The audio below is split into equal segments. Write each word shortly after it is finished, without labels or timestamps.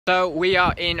So we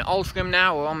are in Altrincham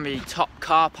now. We're on the top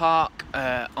car park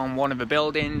on one of the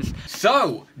buildings.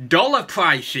 So, dollar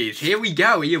prices, here we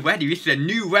go. Are you ready? This is a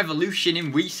new revolution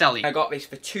in reselling. I got this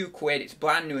for £2. It's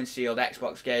brand new and sealed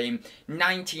Xbox game.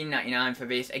 £19.99 for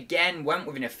this. Again, went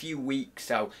within a few weeks,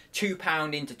 so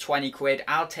 £2 into £20.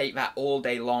 I'll take that all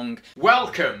day long.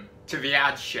 Welcome to the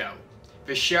Ad Show.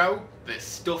 The show that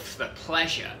stuffs the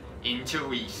pleasure into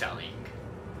reselling.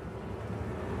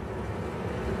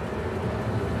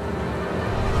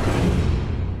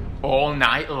 All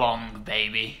night long,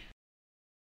 baby.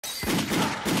 Give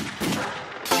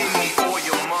me all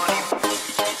your money.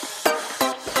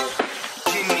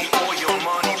 Give me all your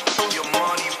money, your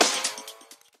money.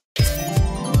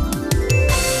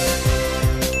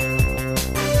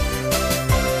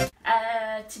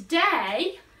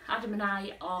 Today, Adam and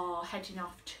I are heading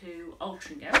off to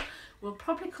Altrincham. We'll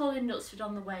probably call in Knutsford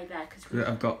on the way there because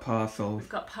I've got parcels. We've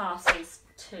got parcels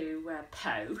to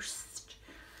post.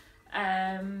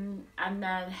 And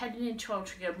then heading into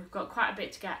Altrincham, we've got quite a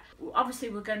bit to get. Obviously,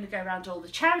 we're going to go around all the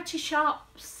charity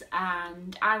shops,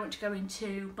 and I want to go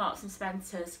into Marks and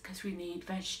Spencer's because we need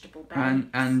vegetable bakes.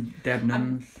 And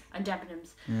Debenhams. And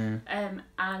Debenhams. Yeah.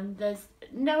 And there's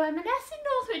no M&S in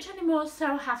Northwich anymore, so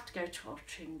I'll have to go to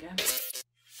Altrincham.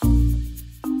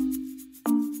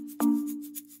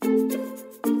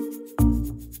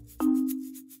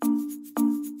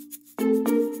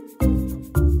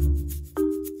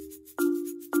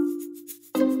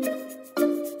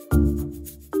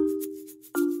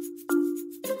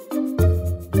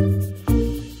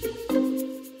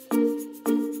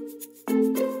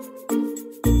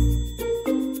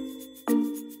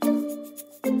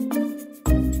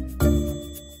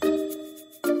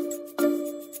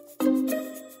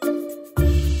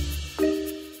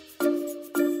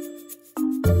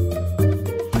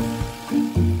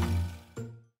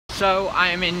 So I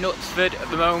am in Knutsford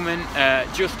at the moment,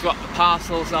 just dropped the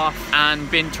parcels off and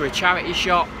been to a charity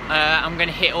shop. I'm going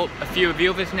to hit up a few of the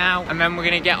others now and then we're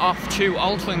going to get off to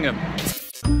Altrincham.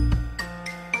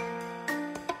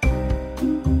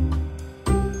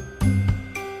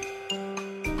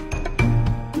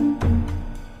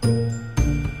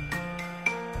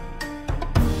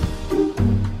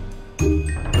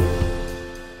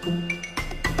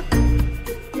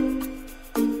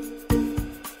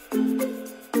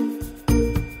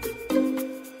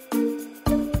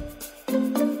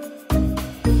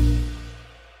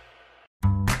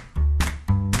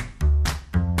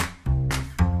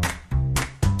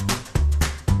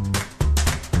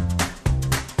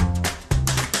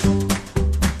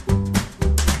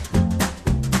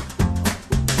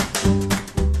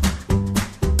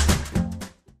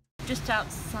 Just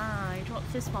outside,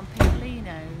 what's this one?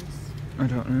 Piccolino's? I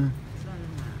don't know.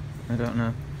 I don't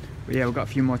know. But yeah, we've got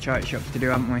a few more charity shops to do,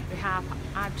 haven't we? We have.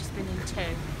 I've just been in 2.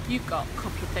 You've got a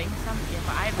couple of things, haven't you?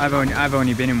 But I've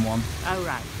only been in 1. Oh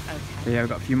right, okay. So yeah, we've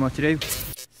got a few more to do.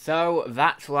 So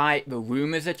that's right, the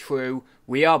rumours are true.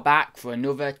 We are back for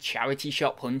another charity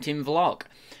shop hunting vlog.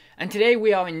 And today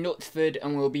we are in Knutsford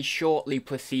and we'll be shortly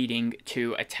proceeding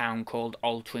to a town called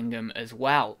Altrincham as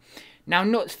well. Now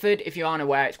Knutsford, if you're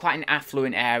unaware, it's quite an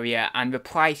affluent area and the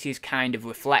prices kind of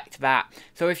reflect that.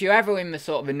 So if you're ever in the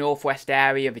sort of the northwest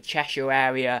area, the Cheshire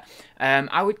area,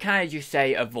 I would kind of just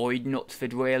say avoid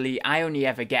Knutsford really. I only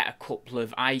ever get a couple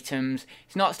of items.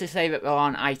 It's not to say that there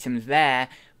aren't items there,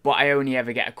 but I only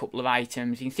ever get a couple of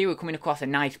items. You can see we're coming across a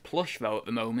nice plush though at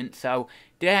the moment, so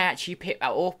did I actually pick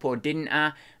that up or didn't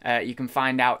I? You can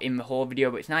find out in the haul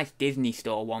video, but it's a nice Disney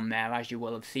store one there, as you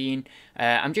will have seen.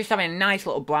 I'm just having a nice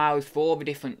little browse for all the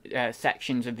different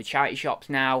sections of the charity shops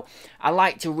now. I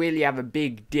like to really have a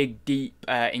big dig deep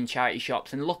in charity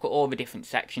shops and look at all the different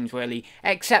sections really,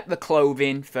 except the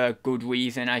clothing for good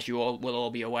reason, as you all will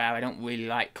all be aware. I don't really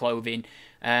like clothing.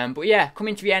 But yeah,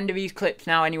 coming to the end of these clips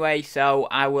now anyway, so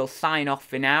I will sign off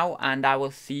for now and I will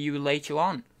see you later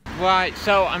on. Right,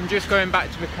 so I'm just going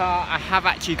back to the car. I have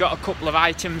actually got a couple of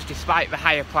items despite the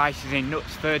higher prices in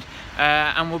Knutsford,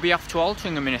 and we'll be off to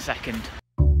Altrincham in a second.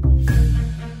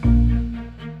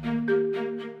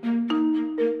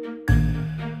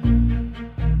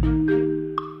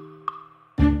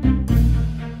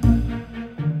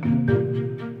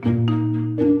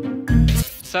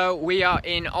 So we are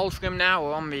in Altrincham now.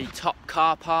 We're on the top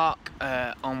car park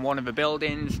on one of the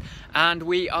buildings, and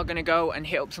we are going to go and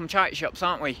hit up some charity shops,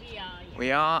 aren't we? We are. Yeah.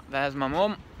 We are. There's my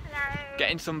mum. Hello.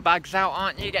 Getting some bags out,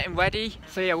 aren't you? Getting ready.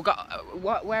 So yeah, we've got.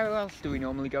 Where else do we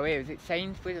normally go here? Is it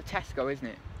Sainsbury's or Tesco, isn't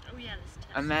it? Oh yeah, there's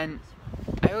Tesco. And then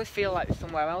I always feel like there's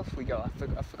somewhere else we go.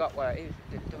 I forgot where it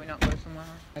is. Do we not go somewhere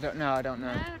else? I don't know. No, I don't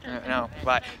No. think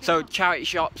Right. so. So charity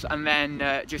shops, and then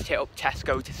just hit up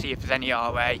Tesco to see if there's any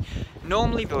RA.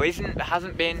 Normally there isn't. There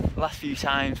hasn't been the last few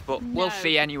times, but we'll No.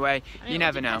 see anyway. I mean, You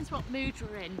never it know. depends what mood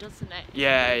we're in, doesn't it?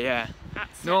 Yeah.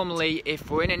 That's Normally,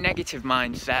 if we're in a negative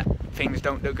mindset, things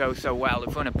don't go so well.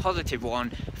 If we're in a positive one,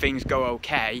 things go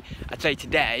okay. I'd say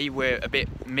today we're a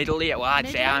bit middly. Well, I'd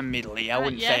say I'm middly. I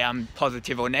wouldn't say I'm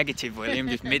positive or negative, really. I'm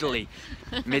just middly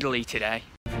today.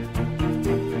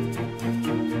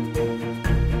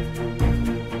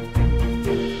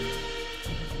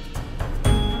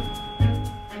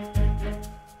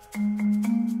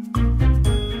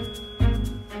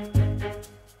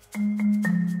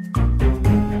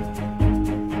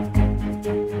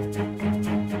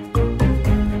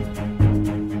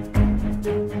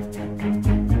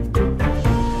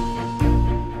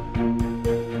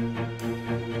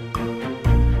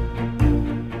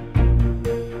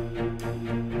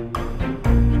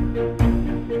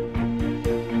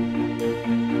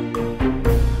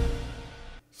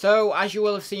 So, as you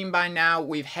will have seen by now,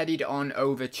 we've headed on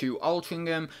over to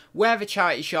Altrincham, where the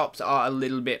charity shops are a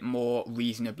little bit more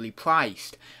reasonably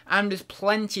priced. And there's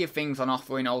plenty of things on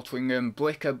offer in Altrincham: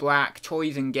 bric-a-brac,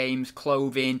 toys and games,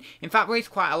 clothing. In fact, there is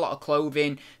quite a lot of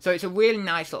clothing, so it's a really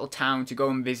nice little town to go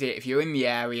and visit if you're in the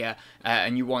area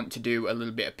and you want to do a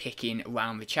little bit of picking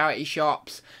around the charity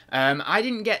shops. I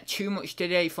didn't get too much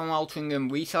today from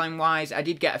Altrincham reselling wise. I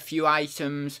did get a few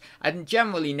items. I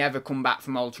generally never come back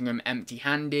from Altrincham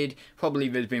empty-handed. Probably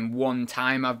there's been one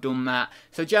time I've done that.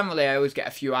 So generally I always get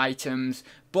a few items.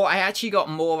 But I actually got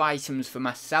more items for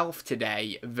myself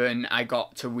today than I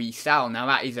got to resell. Now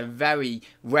that is a very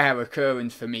rare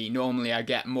occurrence for me. Normally I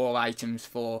get more items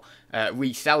for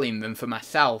reselling than for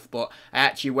myself. But I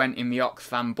actually went in the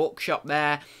Oxfam bookshop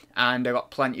there, and I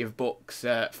got plenty of books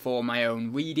for my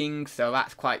own reading, so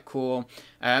that's quite cool.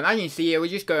 As you can see here, we're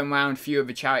just going around a few of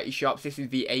the charity shops. This is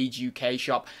the Age UK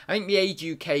shop. I think the Age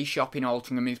UK shop in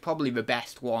Altrincham is probably the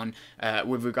best one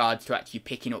with regards to actually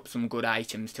picking up some good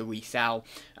items to resell.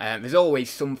 There's always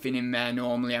something in there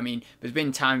normally. I mean, there's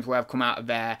been times where I've come out of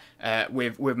there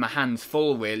with my hands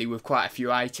full, really, with quite a few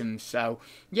items. So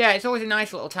yeah, it's always a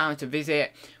nice little town to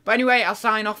visit. But anyway, I'll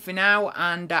sign off for now,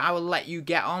 and I will let you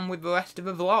get on with the rest of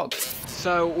the vlog.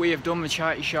 So we have done the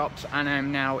charity shops, and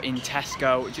I'm now in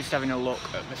Tesco, just having a look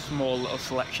at the small little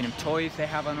selection of toys they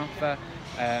have on offer.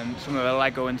 Some of the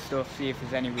Lego and stuff, see if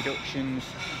there's any reductions.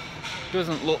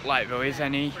 Doesn't look like there is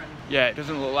any. Yeah, it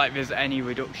doesn't look like there's any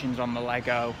reductions on the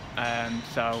Lego.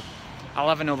 So I'll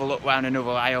have another look around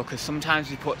another aisle, because sometimes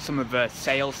we put some of the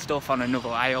sale stuff on another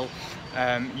aisle.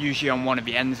 Usually on one of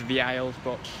the ends of the aisles,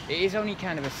 but it is only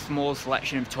kind of a small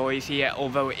selection of toys here,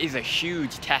 although it is a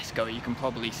huge Tesco, you can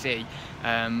probably see.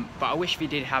 But I wish we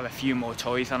did have a few more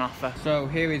toys on offer. So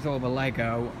here is all the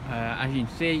Lego. As you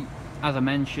can see, as I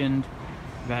mentioned,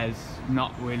 there's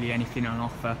not really anything on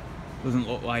offer. Doesn't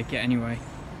look like it anyway.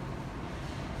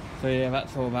 So yeah,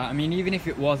 that's all that. I mean, even if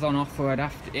it was on offer,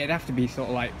 it'd have to be sort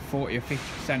of like 40 or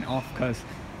 50% off, because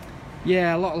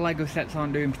yeah, a lot of Lego sets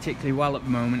aren't doing particularly well at the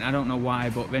moment. I don't know why,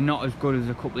 but they're not as good as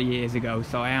a couple of years ago,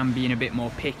 so I am being a bit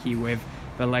more picky with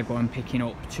the Lego I'm picking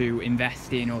up to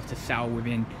invest in or to sell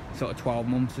within sort of 12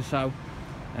 months or so.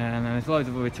 And there's loads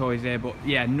of other toys there, but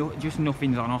yeah, just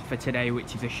nothing's on offer today,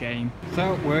 which is a shame.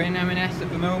 So we're in M&S at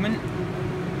the moment,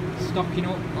 stocking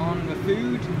up on the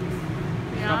food.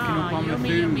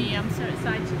 Yummy. I'm so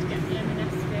excited to get the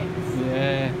M&S fix.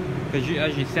 Yeah.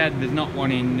 As you said, there's not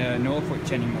one in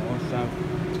Northwich anymore, so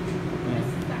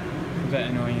yeah, a bit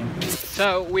annoying.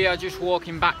 So we are just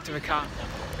walking back to the car.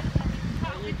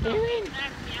 What are you doing?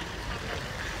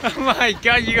 Oh my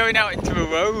god, you're going out into the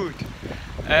road.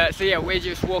 So yeah, we're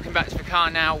just walking back to the car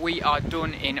now. We are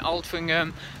done in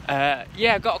Altrincham.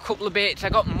 Yeah, I got a couple of bits. I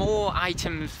got more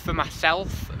items for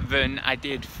myself than I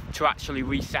did to actually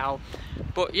resell.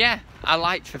 But yeah, I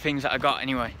liked the things that I got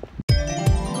anyway.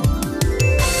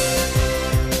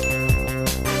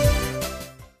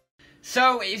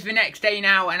 So it's the next day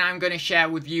now, and I'm going to share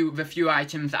with you the few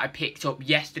items that I picked up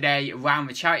yesterday around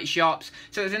the charity shops.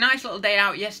 So it was a nice little day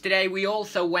out yesterday. We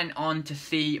also went on to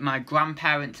see my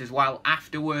grandparents as well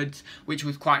afterwards, which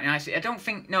was quite nice. I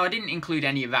didn't include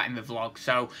any of that in the vlog.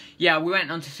 So yeah, we went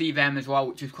on to see them as well,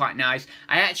 which was quite nice.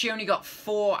 I actually only got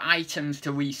 4 items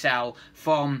to resell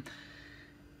from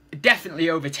definitely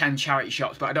over 10 charity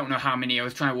shops, but I don't know how many. I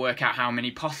was trying to work out how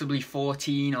many, possibly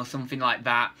 14 or something like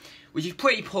that, which is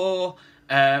pretty poor.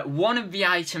 One of the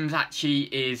items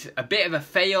actually is a bit of a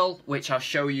fail, which I'll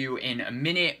show you in a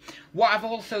minute. what I've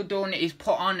also done is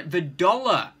put on the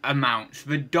dollar amounts,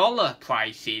 the dollar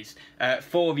prices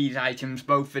for these items,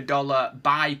 both the dollar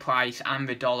buy price and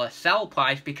the dollar sell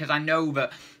price, because I know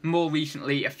that more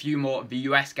recently a few more of the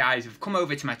US guys have come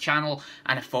over to my channel,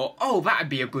 and I thought, oh, that'd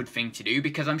be a good thing to do,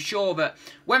 because I'm sure that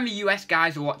when the US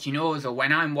guys are watching us, or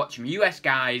when I'm watching the US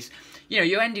guys, you know,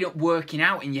 you're ending up working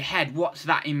out in your head, what's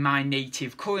that in my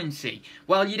native currency?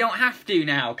 Well, you don't have to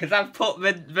now, because I've put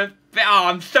oh,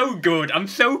 I'm so good, I'm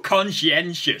so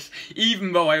conscientious,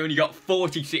 even though I only got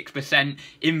 46%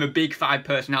 in the Big 5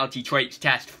 personality traits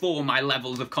test for my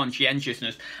levels of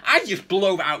conscientiousness. I just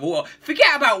blow that out of the water.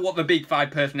 Forget about what the Big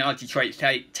 5 personality traits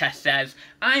test says.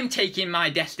 I'm taking my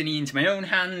destiny into my own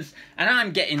hands, and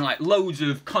I'm getting like loads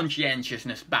of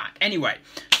conscientiousness back. Anyway,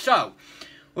 so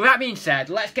with that being said,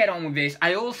 let's get on with this.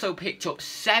 I also picked up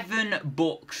 7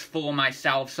 books for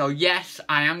myself. So yes,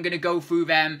 I am going to go through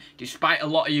them, despite a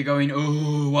lot of you going,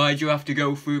 oh, why'd you have to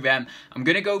go through them? I'm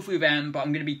going to go through them, but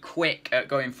I'm going to be quick at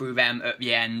going through them at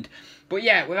the end. But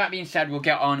yeah, with that being said, we'll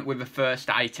get on with the first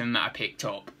item that I picked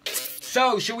up.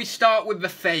 So, shall we start with the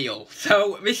fail?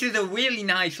 So, this is a really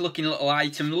nice looking little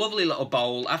item, lovely little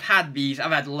bowl. I've had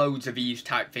loads of these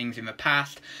type things in the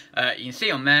past. You can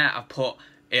see on there, I've put,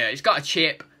 it's got a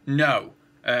chip, no,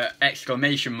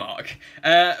 exclamation mark.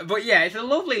 But yeah, it's a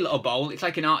lovely little bowl. It's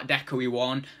like an Art Deco-y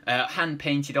one, hand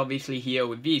painted obviously here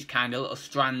with these kind of little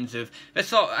strands of, they're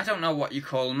sort of, I don't know what you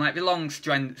call them, like the long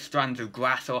strands of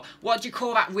grass, or what do you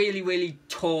call that really, really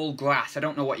tall grass? I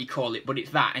don't know what you call it, but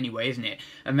it's that anyway, isn't it?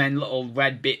 And then little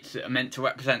red bits that are meant to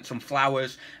represent some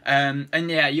flowers. And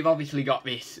yeah, you've obviously got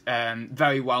this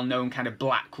very well known kind of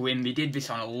black rim. They did this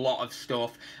on a lot of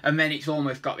stuff, and then it's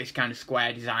almost got this kind of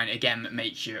square design again that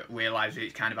makes you realise that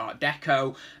it's kind of Art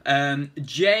Deco.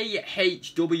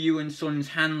 JHW & Sons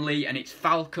Hanley, and it's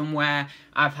Falconware.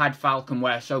 I've had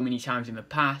Falconware so many times in the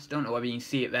past. Don't know whether you can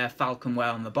see it there,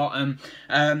 Falconware on the bottom.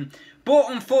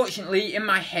 But unfortunately, in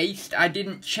my haste, I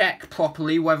didn't check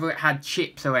properly whether it had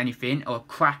chips or anything, or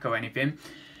crack or anything.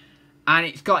 And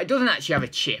it doesn't actually have a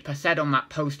chip. I said on that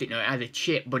post-it note it has a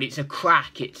chip, but it's a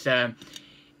crack. It's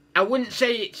I wouldn't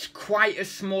say it's quite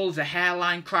as small as a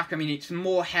hairline crack. I mean, it's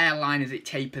more hairline as it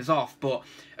tapers off, but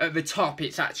at the top,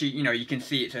 it's actually, you know, you can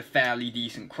see it's a fairly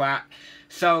decent crack.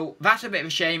 So that's a bit of a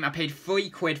shame. I paid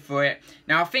 £3 for it.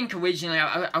 Now, I think originally,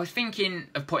 I was thinking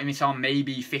of putting this on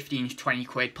maybe 15 to 20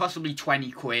 quid, possibly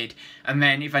 20 quid. And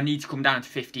then if I need to come down to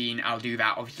 15, I'll do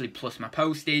that, obviously, plus my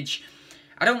postage.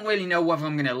 I don't really know whether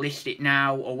I'm going to list it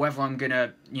now or whether I'm going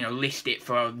to, you know, list it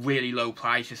for a really low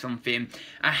price or something.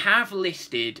 I have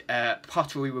listed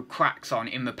pottery with cracks on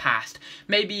in the past.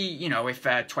 Maybe, you know, if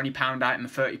a £20 item, a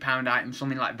 £30 item,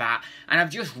 something like that. And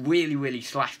I've just really, really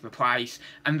slashed the price.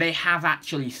 And they have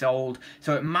actually sold.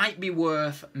 So it might be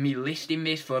worth me listing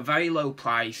this for a very low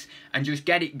price and just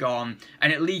get it gone.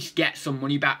 And at least get some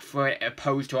money back for it,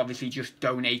 opposed to obviously just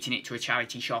donating it to a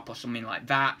charity shop or something like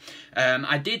that.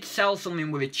 I did sell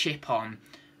something with a chip on,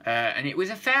 and it was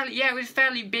a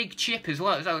fairly big chip as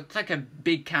well. So it's like a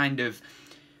big kind of,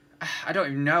 I don't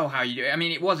even know how you do it. I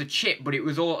mean, it was a chip, but it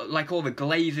was all like all the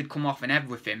glaze had come off and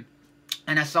everything.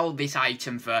 And I sold this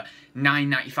item for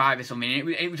 £9.95 or something. And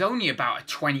it was only about a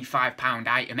 £25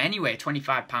 item anyway, a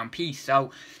 £25 piece.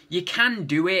 So you can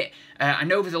do it. I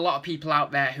know there's a lot of people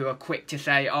out there who are quick to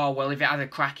say, oh, well, if it has a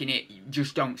crack in it,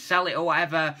 just don't sell it or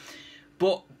whatever.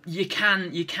 But you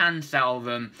can sell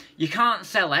them. You can't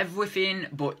sell everything,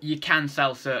 but you can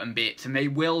sell certain bits, and they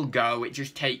will go. It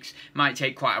just might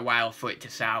take quite a while for it to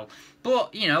sell.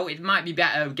 But, you know, it might be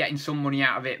better getting some money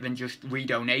out of it than just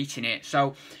redonating it.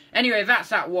 So, anyway, that's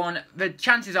that one. The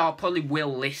chances are I probably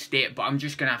will list it, but I'm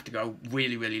just going to have to go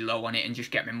really, really low on it and just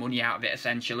get my money out of it,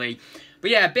 essentially. But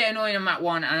yeah, a bit annoying on that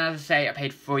one, and as I say, I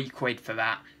paid £3 for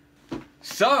that.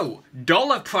 So,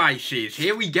 dollar prices,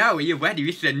 here we go, are you ready?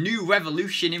 This is a new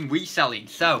revolution in reselling.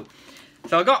 So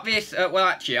I got this, well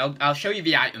actually, I'll show you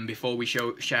the item before we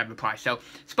share the price. So,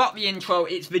 spot the intro,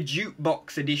 it's the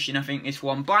jukebox edition, I think this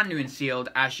one, brand new and sealed,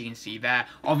 as you can see there.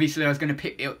 Obviously, I was going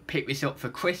to pick this up for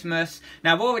Christmas.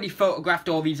 Now, I've already photographed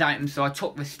all these items, so I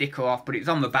took the sticker off, but it's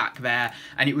on the back there,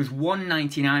 and it was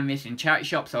 $1.99 this in charity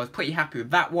shop, so I was pretty happy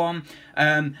with that one.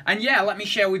 And yeah, let me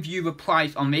share with you the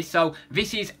price on this. So,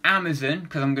 this is Amazon,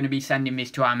 because I'm going to be sending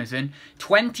this to Amazon.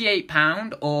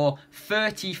 £28 or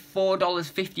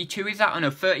 $34.52, is that? Oh no,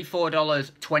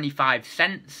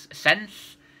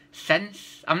 $34.25.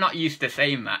 Cents? I'm not used to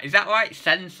saying that. Is that right?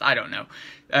 Cents? I don't know.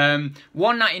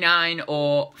 $1.99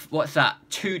 or, what's that?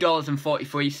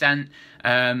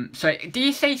 $2.43. So, do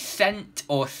you say cent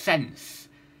or cents?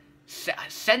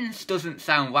 Cents doesn't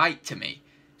sound right to me.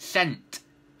 Cent.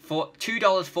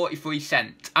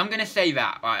 $2.43. I'm gonna say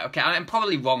that, right? Okay, I'm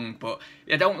probably wrong, but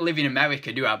I don't live in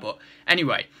America, do I? But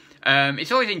anyway,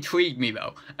 it's always intrigued me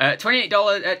though.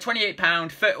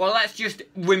 £28, well, let's just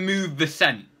remove the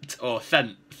cent or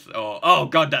cents or oh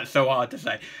god, that's so hard to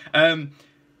say.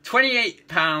 £28,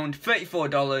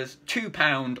 $34,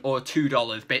 £2 or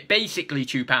 $2, but basically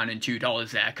 £2 and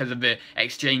 $2 there because of the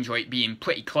exchange rate being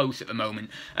pretty close at the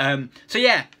moment. So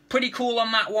yeah, pretty cool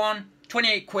on that one.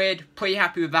 28 quid, pretty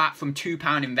happy with that from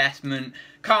 £2 investment.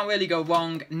 Can't really go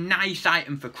wrong. Nice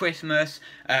item for Christmas.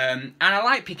 And I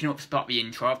like picking up Spot the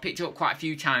Intro. I've picked it up quite a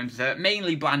few times,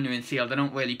 mainly brand new and sealed. I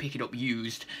don't really pick it up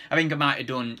used. I think I might have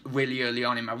done really early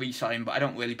on in my reselling, but I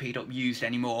don't really pick it up used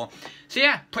anymore. So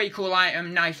yeah, pretty cool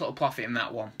item. Nice little profit in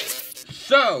that one.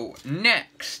 So,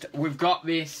 next, we've got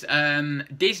this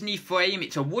Disney frame.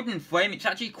 It's a wooden frame. It's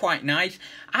actually quite nice.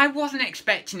 I wasn't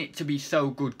expecting it to be so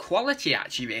good quality,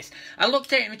 actually, this. I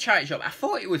looked at it in the charity shop. I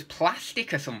thought it was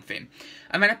plastic or something.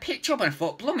 And then I picked it up and I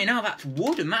thought, blooming hell, that's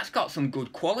wood and that's got some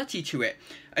good quality to it.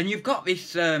 And you've got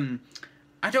this,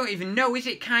 I don't even know, is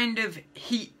it kind of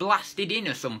heat blasted in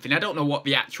or something? I don't know what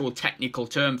the actual technical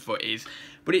term for it is.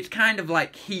 But it's kind of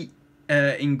like heat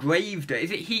engraved.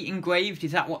 Is it heat engraved?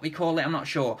 Is that what they call it? I'm not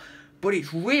sure. But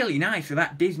it's really nice with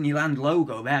that Disneyland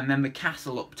logo there and then the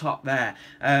castle up top there.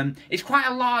 It's quite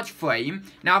a large frame.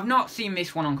 Now, I've not seen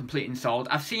this one on Complete and Sold.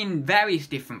 I've seen various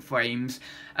different frames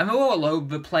and they're all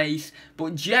over the place.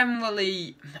 But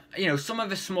generally, you know, some of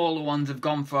the smaller ones have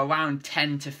gone for around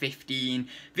 10 to 15.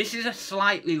 This is a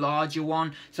slightly larger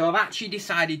one. So I've actually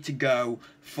decided to go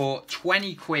for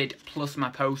 20 quid plus my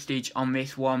postage on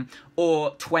this one,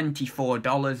 or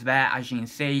 $24 there, as you can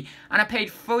see. And I paid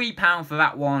 £3 for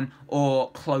that one, or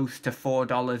close to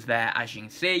 $4 there, as you can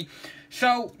see.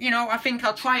 So, you know, I think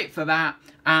I'll try it for that,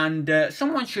 and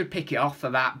someone should pick it off for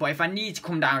that. But if I need to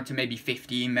come down to maybe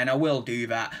 15, then I will do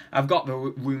that. I've got the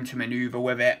room to manoeuvre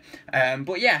with it.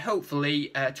 But yeah,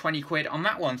 hopefully 20 quid on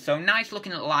that one. So nice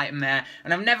looking little item there.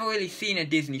 And I've never really seen a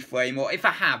Disney frame, or if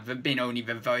I have, they've been only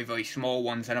the very, very small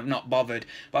ones, and I've not bothered.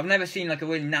 But I've never seen like a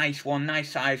really nice one,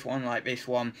 nice size one like this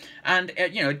one. And,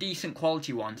 you know, a decent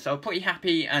quality one. So pretty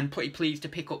happy and pretty pleased to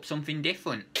pick up something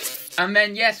different. And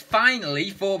then, yes,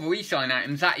 finally, for the reselling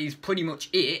items, that is pretty much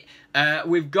it.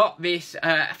 We've got this,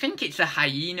 I think it's a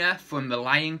hyena from The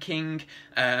Lion King.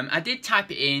 I did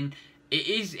type it in. It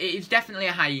is definitely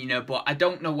a hyena, but I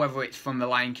don't know whether it's from The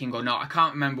Lion King or not. I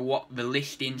can't remember what the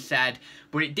listing said,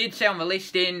 but it did say on the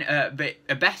listing that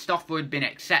a best offer had been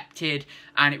accepted,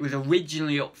 and it was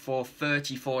originally up for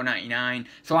 $34.99.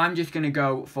 So I'm just going to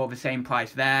go for the same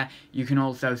price there. You can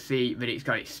also see that it's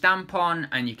got its stamp on,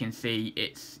 and you can see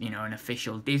it's, you know, an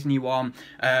official Disney one.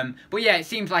 But yeah, it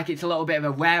seems like it's a little bit of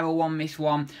a rarer one, this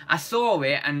one. I saw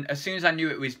it, and as soon as I knew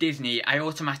it was Disney, I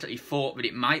automatically thought that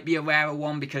it might be a rarer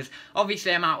one, because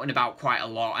obviously I'm out and about quite a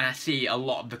lot, and I see a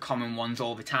lot of the common ones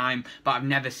all the time, but I've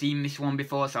never seen this one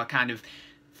before, so I kind of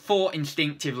thought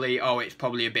instinctively, oh, it's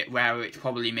probably a bit rarer, it's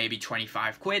probably maybe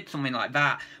 25 quid, something like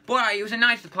that. But it was a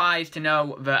nice surprise to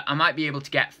know that I might be able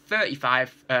to get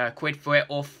 35 quid for it,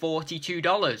 or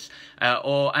 $42,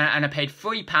 and I paid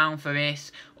 £3 for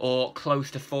this, or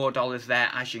close to $4 there,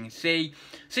 as you can see.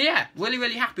 So yeah, really,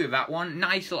 really happy with that one.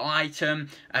 Nice little item,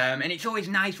 and it's always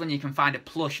nice when you can find a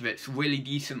plush that's really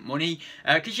decent money,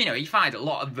 because, you know, you find a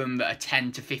lot of them that are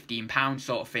 10 to 15 pounds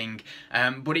sort of thing,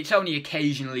 but it's only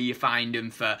occasionally you find them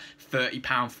for £30,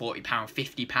 £40,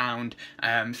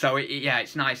 £50, so yeah,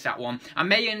 it's nice, that one. I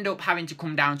may end up having to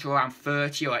come down to around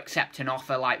 30 or accept an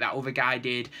offer like that other guy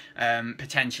did,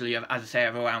 potentially, as I say,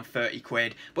 of around 30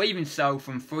 quid, but even so,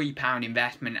 from £3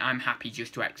 investment, I'm happy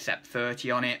just to accept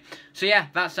 30 on it. So yeah,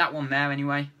 that's that one there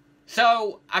anyway.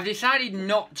 So I've decided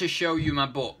not to show you my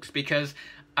books because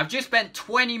I've just spent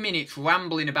 20 minutes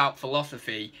rambling about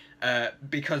philosophy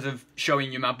because of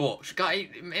showing you my books. God,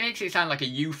 it makes it sound like a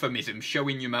euphemism,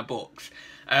 showing you my books.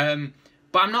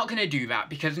 But I'm not going to do that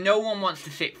because no one wants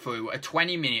to sit through a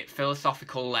 20-minute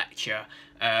philosophical lecture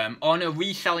on a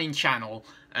reselling channel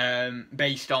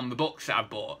based on the books that I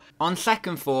bought. On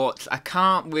second thoughts, I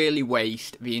can't really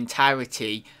waste the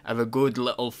entirety of a good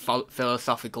little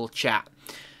philosophical chat.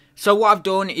 So what I've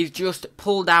done is just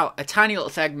pulled out a tiny little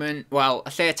segment, well, I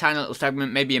say a tiny little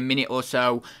segment, maybe a minute or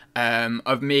so,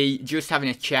 of me just having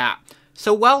a chat.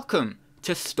 So welcome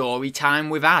to Story Time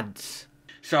with Ads.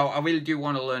 So I really do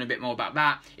want to learn a bit more about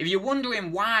that. If you're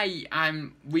wondering why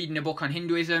I'm reading a book on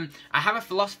Hinduism, I have a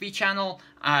philosophy channel.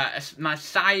 My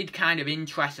side kind of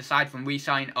interests, aside from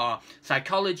reselling, are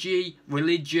psychology,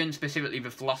 religion, specifically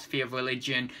the philosophy of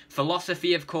religion,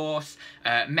 philosophy, of course,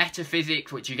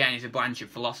 metaphysics, which again is a branch of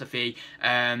philosophy,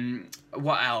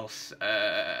 what else?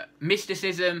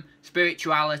 Mysticism,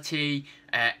 spirituality,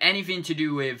 anything to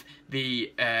do with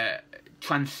the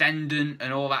transcendent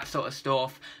and all that sort of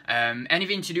stuff,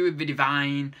 anything to do with the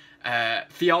divine,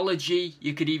 theology,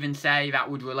 you could even say that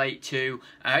would relate to,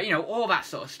 you know, all that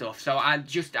sort of stuff. So I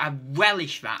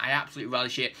relish that. I absolutely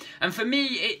relish it. And for me,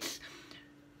 it's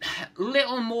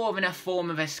little more than a form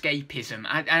of escapism.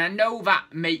 And I know that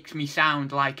makes me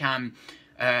sound like I'm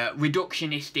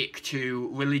reductionistic to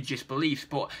religious beliefs,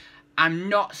 but I'm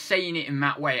not saying it in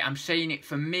that way. I'm saying it,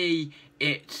 for me,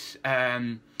 it's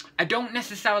I don't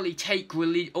necessarily take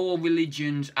all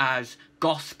religions as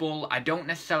gospel. I don't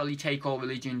necessarily take all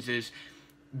religions as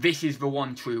this is the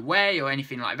one true way or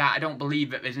anything like that. I don't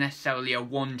believe that there's necessarily a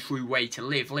one true way to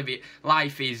live.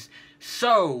 Life is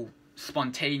so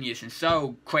spontaneous and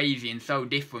so crazy and so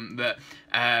different that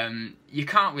you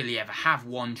can't really ever have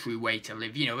one true way to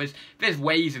live. You know, there's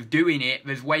ways of doing it.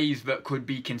 There's ways that could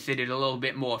be considered a little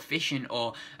bit more efficient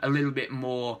or a little bit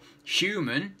more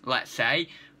human, let's say.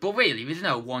 But really, there's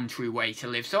no one true way to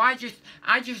live. So I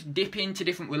just dip into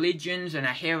different religions and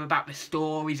I hear about the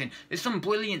stories. And there's some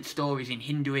brilliant stories in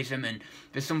Hinduism, and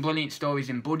there's some brilliant stories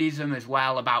in Buddhism as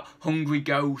well about hungry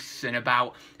ghosts and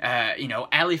about, you know,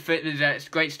 elephant. There's a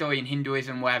great story in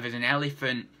Hinduism where there's an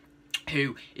elephant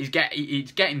who is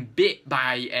getting bit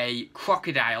by a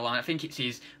crocodile, and I think it's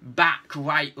his back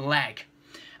right leg.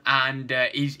 And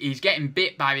he's getting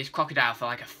bit by this crocodile for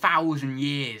like 1,000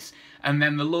 years. And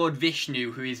then the Lord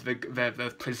Vishnu, who is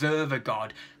the preserver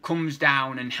god, comes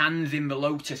down and hands him the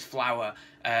lotus flower.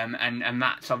 And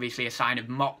that's obviously a sign of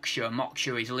moksha.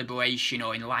 Moksha is liberation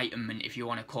or enlightenment, if you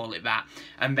want to call it that.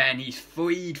 And then he's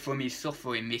freed from his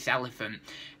suffering, this elephant.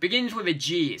 Begins with a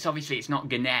G. It's not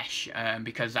Ganesh,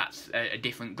 because that's a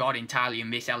different god entirely,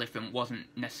 and this elephant wasn't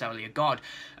necessarily a god.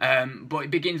 But it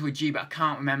begins with G, but I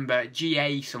can't remember,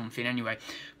 GA something anyway.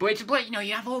 But it's like, you know,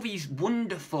 you have all these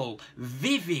wonderful,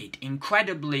 vivid,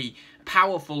 incredibly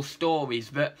powerful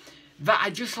stories that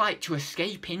I just like to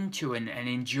escape into and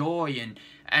enjoy,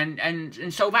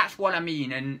 and so that's what I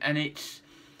mean, and it's,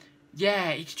 yeah,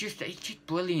 it's just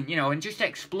brilliant, you know, and just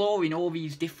exploring all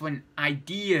these different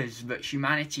ideas that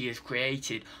humanity has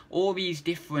created, all these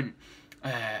different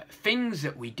things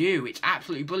that we do. It's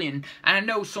absolutely brilliant. And I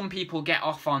know some people get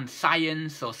off on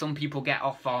science, or some people get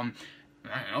off on,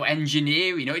 I don't know,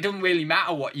 engineering. You know, it doesn't really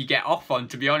matter what you get off on,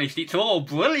 to be honest. It's all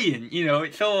brilliant, you know.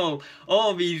 It's all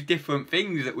these different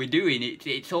things that we're doing.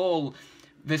 It's all,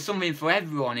 there's something for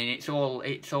everyone, and it's all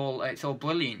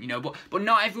brilliant, you know. But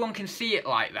not everyone can see it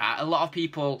like that. A lot of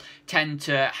people tend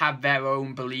to have their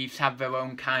own beliefs, have their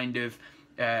own kind of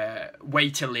way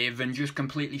to live, and just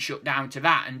completely shut down to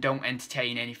that and don't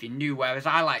entertain anything new. Whereas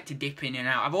I like to dip in and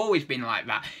out. I've always been like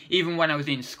that, even when I was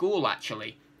in school,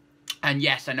 actually. And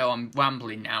yes, I know I'm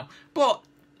rambling now, but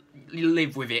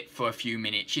live with it for a few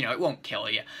minutes, you know, it won't kill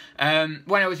you.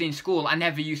 When I was in school, I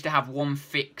never used to have one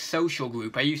fixed social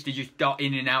group. I used to just dot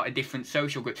in and out of different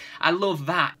social groups. I love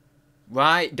that.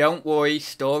 Right, don't worry,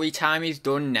 story time is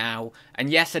done now.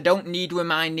 And yes, I don't need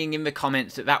reminding in the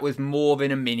comments that that was more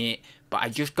than a minute, but I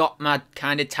just got my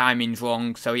kind of timings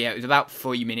wrong. So yeah, it was about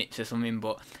 3 minutes or something,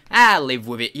 but I'll live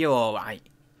with it, you're alright.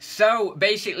 So,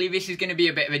 basically, this is going to be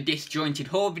a bit of a disjointed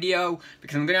haul video,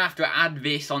 because I'm going to have to add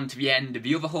this onto the end of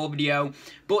the other haul video.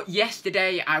 But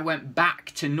yesterday, I went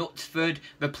back to Knutsford,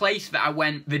 the place that I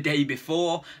went the day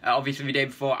before. Obviously, the day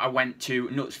before, I went to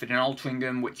Knutsford and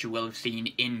Altrincham, which you will have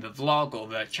seen in the vlog, or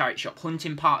the charity shop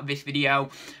hunting part of this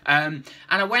video. And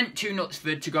I went to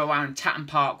Knutsford to go around Tatton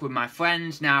Park with my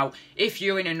friends. Now, if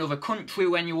you're in another country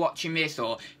when you're watching this,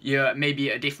 or you're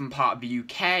maybe at a different part of the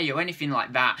UK, or anything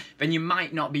like that, then you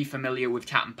might not be familiar with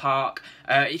Tatton Park.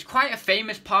 It's quite a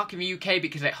famous park in the UK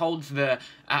because it holds the,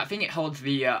 I think it holds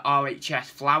the RHS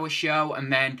Flower Show,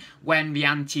 and then when the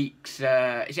Antiques,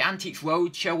 is it Antiques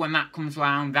Roadshow, when that comes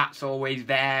around, that's always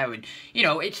there, and, you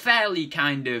know, it's fairly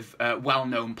kind of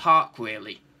well-known park,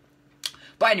 really.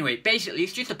 But anyway, basically,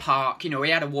 it's just a park, you know,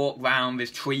 we had a walk round, there's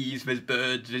trees, there's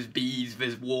birds, there's bees,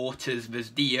 there's waters,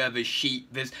 there's deer, there's sheep,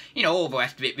 there's, you know, all the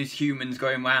rest of it, there's humans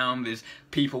going round, there's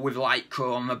people with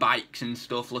lycra on the bikes and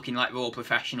stuff, looking like they're all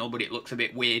professional, but it looks a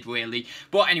bit weird, really.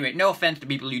 But anyway, no offence to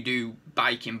people who do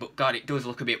biking, but God, it does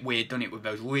look a bit weird, doesn't it, with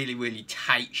those really, really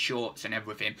tight shorts and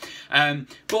everything.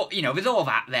 But, you know, there's all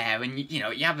that there, and, you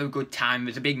know, you have a good time.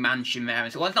 There's a big mansion there,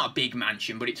 and so, well, it's not a big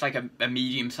mansion, but it's like a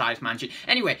medium-sized mansion.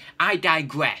 Anyway, I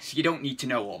digress. You don't need to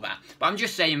know all that. But I'm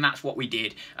just saying that's what we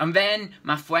did. And then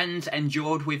my friends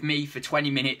endured with me for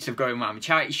 20 minutes of going around the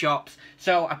charity shops,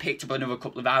 so I picked up another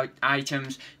couple of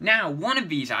items. Now, one of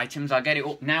these items, I'll get it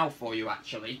up now for you,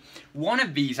 actually. One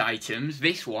of these items,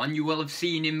 this one, you will have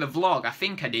seen in the vlog. I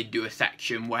think I did do a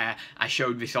section where I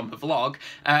showed this on the vlog,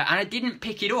 and I didn't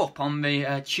pick it up on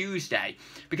the Tuesday,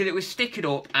 because it was stickered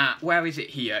up at, where is it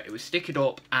here? It was stickered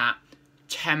up at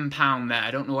 £10 there. I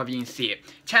don't know if you can see it.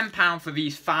 £10 for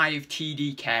these 5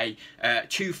 TDK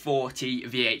 240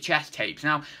 VHS tapes.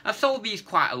 Now, I've sold these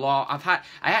quite a lot. I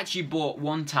actually bought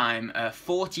one time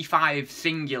 45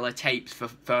 singular tapes for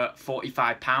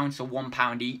 £45, so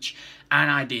 £1 each,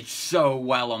 and I did so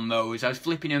well on those. I was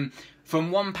flipping them.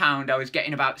 From £1, I was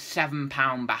getting about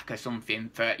 £7 back or something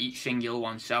for each singular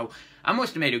one, so I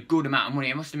must have made a good amount of money.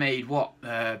 I must have made, what,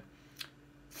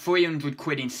 300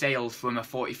 quid in sales from a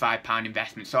 £45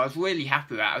 investment, so I was really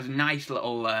happy with that. It was a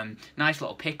nice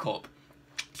little pickup.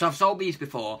 So I've sold these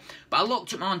before, but I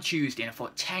looked at them on Tuesday and I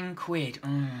thought, 10 quid,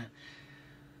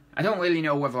 I don't really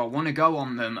know whether I want to go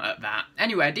on them at that.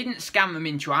 Anyway, I didn't scan them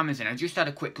into Amazon, I just had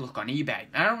a quick look on eBay.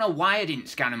 I don't know why I didn't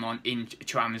scan them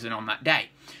into Amazon on that day.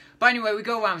 But anyway, we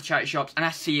go around the charity shops and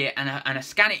I see it, and I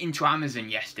scan it into Amazon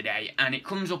yesterday, and it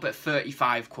comes up at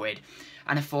 35 quid.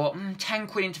 And I thought, 10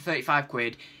 quid into 35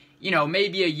 quid, you know,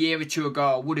 maybe a year or two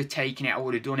ago I would have taken it, I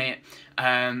would have done it.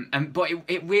 But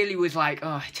it really was like,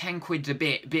 oh, 10 quid's a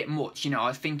bit much, you know. I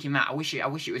was thinking that, I wish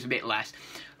it was a bit less.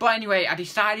 But anyway, I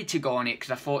decided to go on it because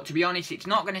I thought, to be honest, it's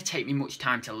not going to take me much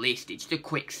time to list. It's just a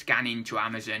quick scan into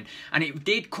Amazon. And it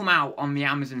did come out on the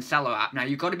Amazon Seller app. Now,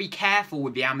 you've got to be careful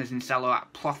with the Amazon Seller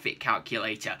app profit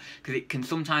calculator, because it can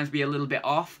sometimes be a little bit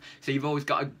off. So you've always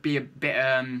got to be a bit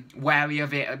wary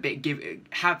of it,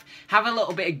 have a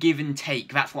little bit of give and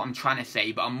take. That's what I'm trying to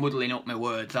say, but I'm muddling up my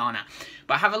words, aren't I?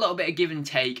 But have a little bit of give and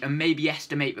take, and maybe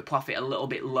estimate the profit a little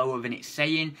bit lower than it's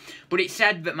saying. But it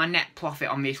said that my net profit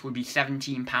on this would be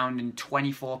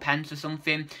 £17.24 or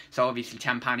something. So obviously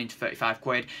 £10 into 35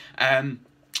 quid.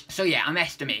 So yeah, I'm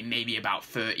estimating maybe about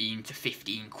 13 to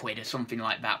 15 quid or something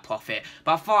like that profit.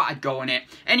 But I thought I'd go on it.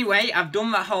 Anyway, I've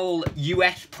done that whole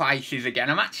US prices again.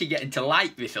 I'm actually getting to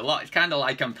like this a lot. It's kind of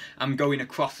like I'm going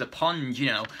across the pond, you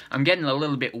know. I'm getting a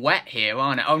little bit wet here,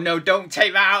 aren't I? Oh no, don't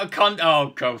take that out of context.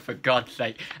 Oh God, for God's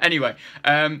sake. Anyway,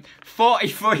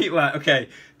 43, right, okay.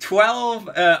 12,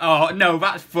 oh no,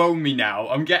 that's thrown me now.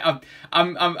 I'm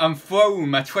thrown,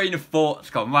 my train of thought's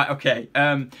gone. Right, okay,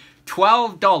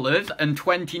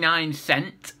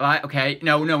 $12.29, right, okay,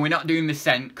 no, we're not doing the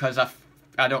cent, because I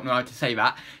don't know how to say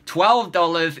that.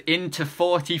 $12 into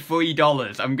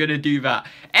 $43, I'm gonna do that.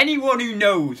 Anyone who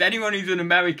knows, anyone who's an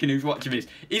American who's watching this,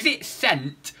 is it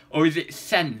cent, or is it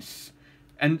cents?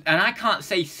 And I can't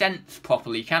say cents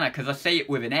properly, can I? Because I say it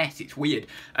with an S, it's weird.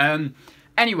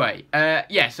 Anyway,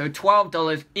 yeah, so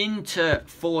 $12 into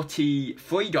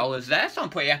 $43 there, so I'm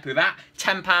pretty happy with that.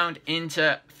 £10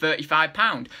 into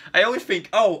 £35. I always think,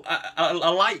 oh,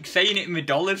 I like saying it in the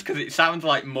dollars because it sounds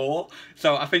like more,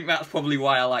 so I think that's probably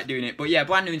why I like doing it. But yeah,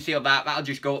 brand new and sealed that'll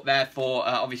just go up there for,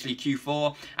 obviously,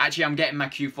 Q4. Actually, I'm getting my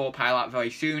Q4 pile out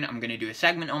very soon. I'm going to do a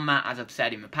segment on that, as I've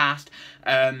said in the past.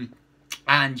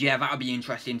 And yeah, that'll be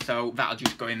interesting, so that'll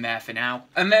just go in there for now.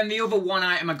 And then the other one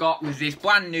item I got was this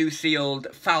brand new sealed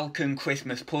Falcon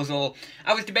Christmas puzzle.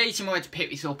 I was debating whether to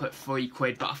pick this up at 3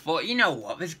 quid, but I thought, you know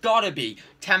what, there's gotta be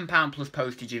 £10 plus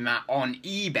postage in that on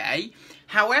eBay.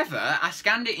 However, I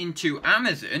scanned it into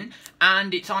Amazon,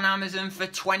 and it's on Amazon for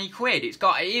 20 quid. It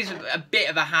is a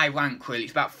bit of a high rank, really.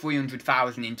 It's about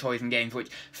 300,000 in toys and games, which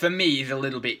for me is a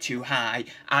little bit too high,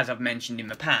 as I've mentioned in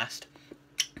the past.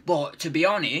 But to be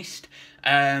honest,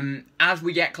 as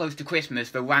we get close to Christmas,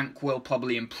 the rank will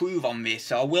probably improve on this,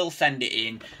 so I will send it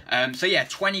in. So yeah,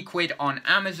 20 quid on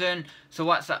Amazon. So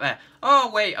what's that there?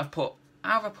 Oh wait, how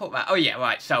have I put that? Oh yeah,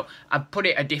 right, so I put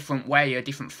it a different way, a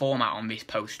different format on this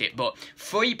post-it, but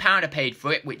 £3 I paid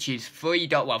for it, which is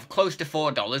 $3, well, close to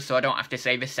 $4, so I don't have to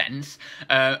say the cents.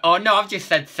 Oh no, I've just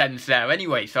said cents there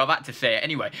anyway, so I've had to say it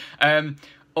anyway. And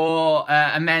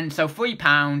then, so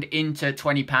 £3 into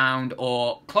 £20,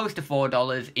 or close to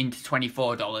 $4 into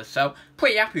 $24. So,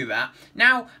 pretty happy with that.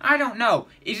 Now, I don't know,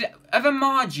 are the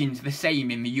margins the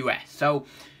same in the US? So,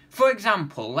 for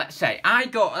example, let's say,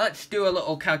 let's do a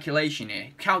little calculation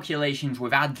here. Calculations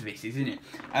with ads, this, isn't it?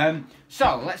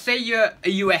 So, let's say you're a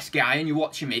US guy and you're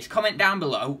watching this. Comment down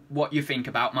below what you think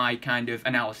about my kind of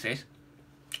analysis.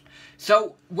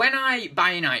 So, when I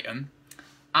buy an item,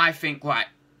 I think, right,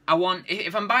 I want,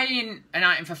 if I'm buying an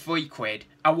item for £3,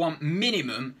 I want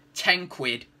minimum 10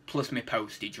 quid plus my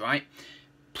postage, right?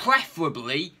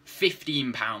 Preferably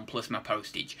 £15 plus my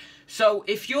postage. So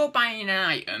if you're buying an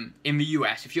item in the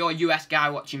US, if you're a US guy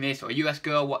watching this or a US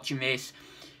girl watching this,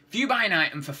 if you buy an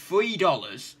item for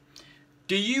 $3,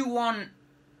 do you want,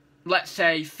 let's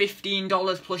say,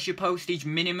 $15 plus your postage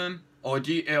minimum, or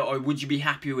or would you be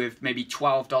happy with maybe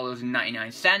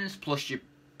 $12.99 plus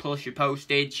your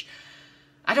postage?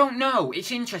 I don't know.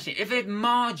 It's interesting. If the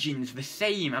margin's the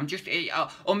same,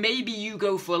 or maybe you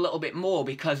go for a little bit more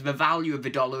because the value of the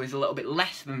dollar is a little bit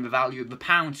less than the value of the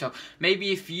pound. So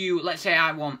maybe if you, let's say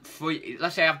I've got a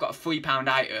 £3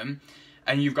 item,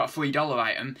 and you've got a $3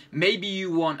 item, maybe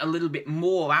you want a little bit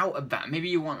more out of that. Maybe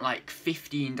you want like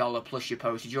 $15 plus your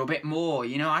postage, or a bit more,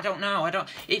 you know, I don't know.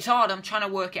 It's hard, I'm trying to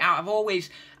work it out.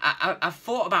 I've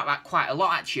thought about that quite a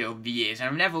lot actually over the years, and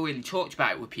I've never really talked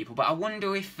about it with people, but I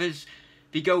wonder if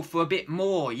they go for a bit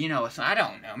more, you know, so I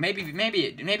don't know. Maybe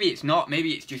it's not,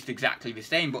 maybe it's just exactly the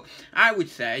same, but I would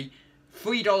say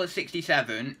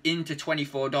 $3.67 into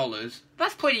 $24,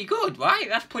 that's pretty good, right?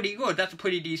 That's pretty good, that's a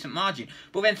pretty decent margin.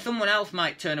 But then someone else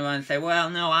might turn around and say, well,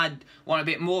 no, I'd want a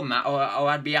bit more than that, or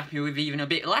I'd be happy with even a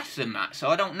bit less than that. So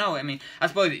I don't know, I mean, I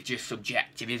suppose it's just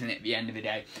subjective, isn't it, at the end of the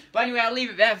day? But anyway, I'll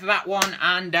leave it there for that one,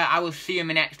 and I will see you in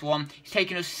the next one. It's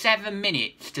taken us 7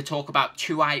 minutes to talk about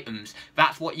 2 items.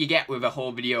 That's what you get with a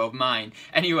whole video of mine.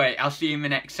 Anyway, I'll see you in the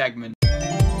next segment.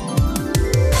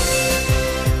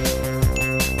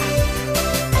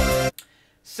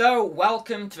 So,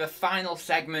 welcome to the final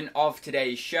segment of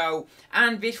today's show,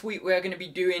 and this week we're going to be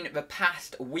doing the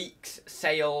past week's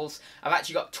sales. I've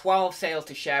actually got 12 sales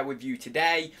to share with you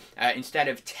today, instead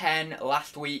of 10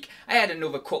 last week. I had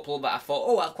another couple that I thought,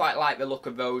 oh, I quite like the look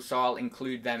of those, so I'll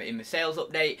include them in the sales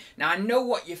update. Now, I know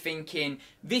what you're thinking,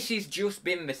 this has just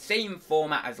been the same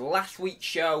format as last week's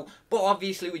show, but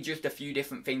obviously with just a few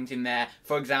different things in there.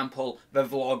 For example, the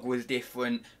vlog was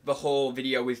different, the whole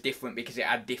video was different because it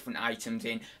had different items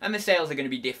in, and the sales are going to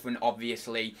be different,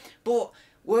 obviously. But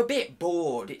we're a bit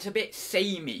bored, it's a bit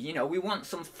samey, you know, we want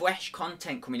some fresh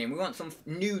content coming in, we want some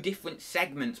new different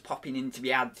segments popping into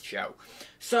the ad show.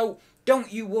 So,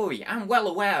 don't you worry, I'm well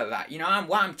aware of that, you know,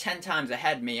 I'm 10 times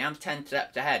ahead, I'm 10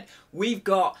 steps ahead. We've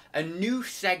got a new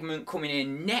segment coming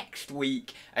in next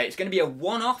week. It's going to be a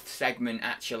one-off segment,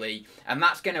 actually, and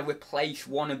that's going to replace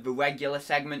one of the regular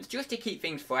segments, just to keep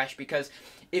things fresh, because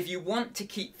if you want to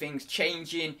keep things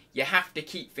changing, you have to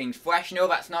keep things fresh. No,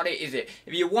 that's not it, is it?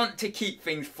 If you want to keep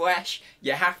things fresh,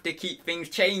 you have to keep things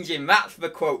changing. That's the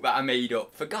quote that I made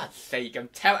up. For God's sake, I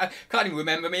can't even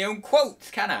remember my own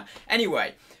quotes, can I?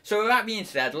 Anyway, so with that being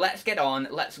said, let's get on,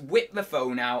 let's whip the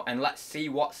phone out, and let's see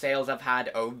what sales I've had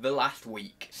over the last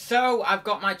week. So, I've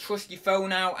got my trusty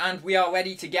phone out, and we are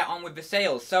ready to get on with the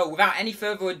sales. So, without any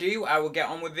further ado, I will get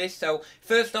on with this. So,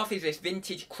 first off is this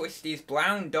vintage Christie's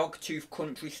brown dogtooth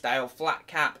country style flat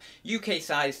cap, UK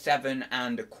size 7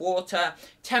 1/4,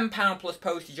 £10 plus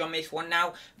postage on this one.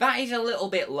 Now, that is a little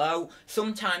bit low.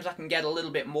 Sometimes I can get a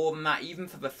little bit more than that, even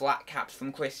for the flat caps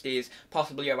from Christie's,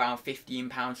 possibly around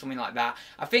 £15, something like that.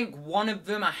 I think one of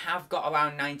them I have got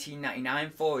around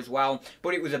 £19.99 for as well,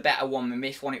 but it was a better one than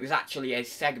this one. It was actually a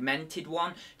segmented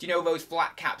one. Do you know those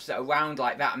flat caps that are round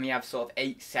like that and they have sort of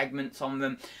 8 segments on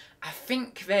them? I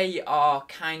think they are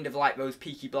kind of like those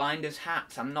Peaky Blinders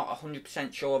hats. I'm not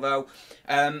 100% sure though.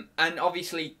 And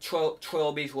obviously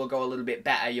Trilbys will go a little bit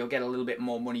better. You'll get a little bit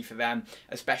more money for them,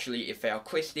 especially if they are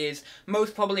Christie's.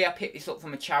 Most probably I picked this up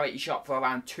from a charity shop for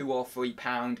around £2 or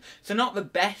 £3. So not the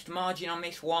best margin on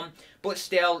this one, but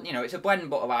still, you know, it's a bread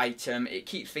and butter item. It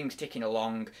keeps things ticking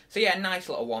along. So yeah, nice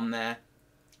little one there.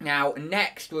 Now,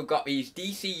 next we've got these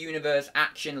DC Universe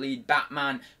action lead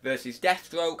Batman versus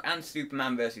Deathstroke and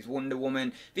Superman versus Wonder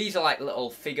Woman. These are like little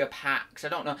figure packs. I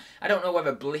don't know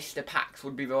whether blister packs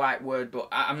would be the right word, but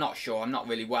I'm not sure. I'm not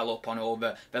really well up on all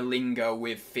the lingo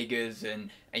with figures and,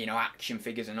 you know, action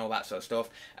figures and all that sort of stuff.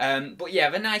 But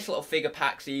yeah, the nice little figure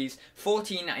packs, these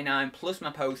 $14.99 plus my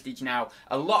postage. Now,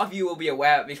 a lot of you will be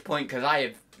aware at this point because I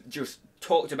have just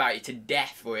talked about it to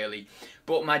death, really.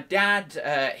 But my dad,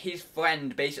 his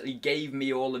friend, basically gave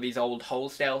me all of his old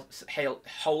wholesale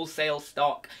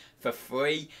stock for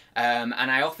free, and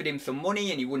I offered him some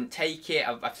money and he wouldn't take it.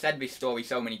 I've said this story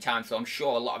so many times, so I'm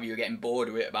sure a lot of you are getting bored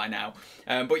of it by now.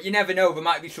 But you never know, there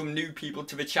might be some new people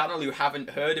to the channel who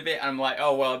haven't heard of it, and I'm like,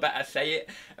 oh well, I better say it.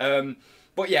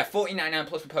 But yeah, $14.99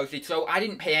 plus the postage, so I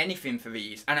didn't pay anything for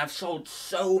these, and I've sold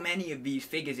so many of these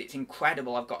figures, it's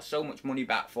incredible. I've got so much money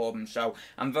back for them, so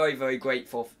I'm very, very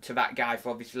grateful to that guy for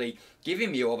obviously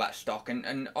giving me all that stock,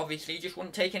 and obviously he just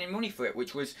wouldn't take any money for it,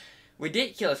 which was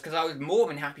ridiculous because I was more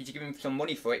than happy to give him some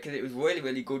money for it because it was really,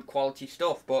 really good quality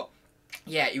stuff. But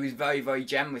yeah, he was very, very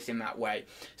generous in that way.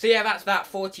 So yeah, that's that,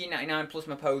 $14.99 plus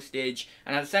my postage,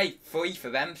 and I'd say free for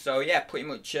them. So yeah, pretty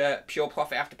much pure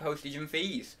profit after postage and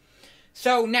fees.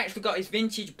 So next we've got this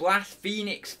vintage Blast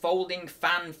Phoenix folding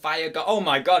fan fire guard. Oh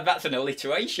my god, that's an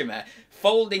alliteration there.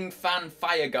 Folding fan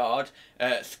fire guard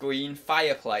screen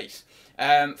fireplace.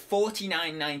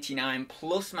 $49.99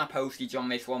 plus my postage on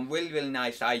this one. Really, really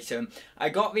nice item. I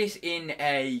got this in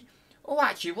a... Oh,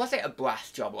 actually, was it a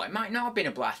blast job lot? It might not have been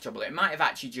a blast job lot. It might have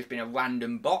actually just been a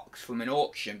random box from an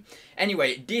auction.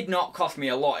 Anyway, it did not cost me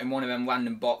a lot in one of them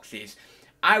random boxes.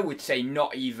 I would say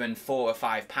not even £4 or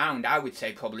 £5. I would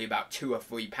say probably about £2 or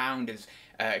 £3 as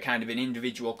kind of an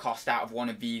individual cost out of one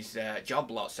of these job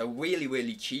lots. So really,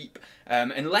 really cheap.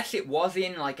 Unless it was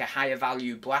in like a higher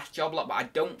value blast job lot, but I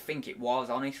don't think it was.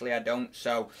 Honestly, I don't.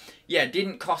 So yeah, it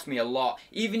didn't cost me a lot.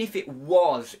 Even if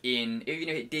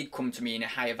it did come to me in a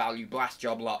higher value blast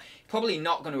job lot, probably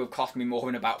not going to have cost me more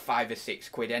than about £5 or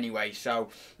 £6 anyway. So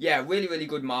yeah, really, really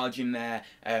good margin there.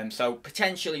 So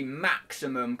potentially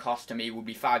maximum cost to me would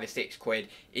be £5 or £6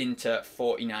 into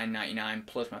 $49.99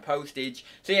 plus my postage.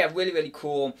 So yeah, really, really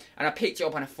cool. And I picked it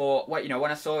up and I thought, well, you know,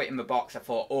 when I saw it in the box, I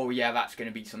thought, oh yeah, that's going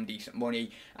to be some decent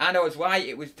money. And I was right,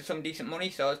 it was some decent money,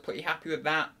 so I was pretty happy with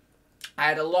that. I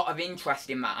had a lot of interest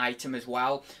in that item as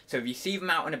well, so if you see them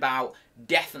out and about,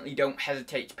 definitely don't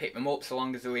hesitate to pick them up so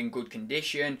long as they're in good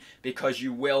condition, because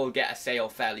you will get a sale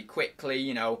fairly quickly.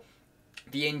 You know,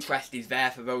 the interest is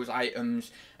there for those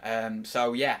items.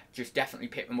 So yeah, just definitely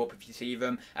pick them up if you see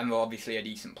them, and they're obviously a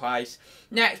decent price.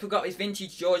 Next, we've got this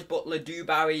vintage George Butler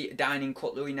Dewberry dining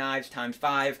cutlery knives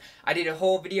 ×5. I did a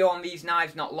whole video on these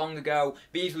knives not long ago.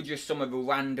 These were just some of the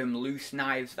random loose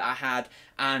knives that I had,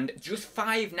 and just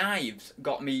 5 knives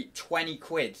got me 20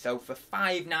 quid. So for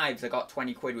 5 knives I got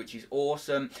 20 quid, which is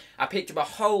awesome. I picked up a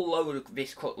whole load of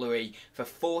this cutlery for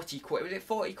 40 quid. Was it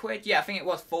 40 quid? Yeah, I think it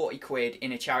was 40 quid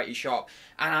in a charity shop,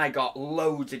 and I got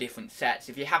loads of different sets.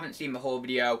 If you haven't seen the whole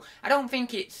video, I don't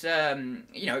think it's,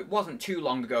 you know, it wasn't too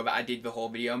long ago that I did the whole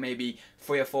video, maybe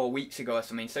 3 or 4 weeks ago or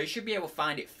something, so you should be able to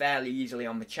find it fairly easily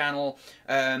on the channel.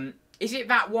 Is it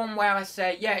that one where I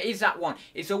say, yeah, it is that one.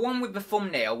 It's the one with the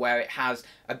thumbnail where it has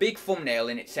a big thumbnail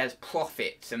and it says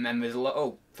profits, and then there's a lot,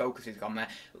 oh, focus has gone there,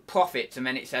 profits, and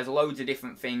then it says loads of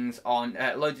different things on,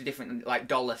 loads of different like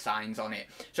dollar signs on it.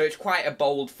 So it's quite a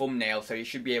bold thumbnail, so you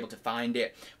should be able to find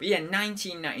it. But yeah,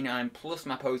 $19.99 plus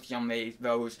my postage on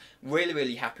those. Really,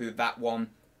 really happy with that one.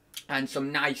 And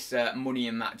some nice money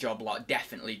in that job lot,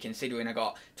 definitely, considering I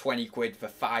got 20 quid for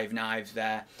 5 knives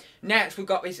there. Next, we've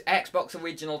got this Xbox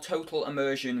Original Total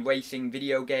Immersion Racing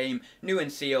video game, new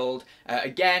and sealed.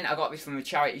 Again, I got this from a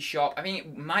charity shop. I think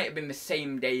it might have been the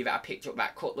same day that I picked up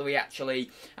that cutlery, actually.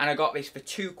 And I got this for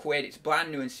 2 quid. It's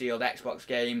brand new and sealed Xbox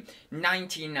game.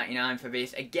 $19.99 for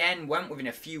this. Again, went within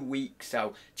a few weeks,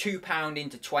 so £2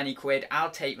 into 20 quid.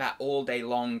 I'll take that all day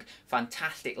long.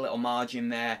 Fantastic little margin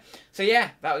there. So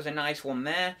yeah, that was a nice one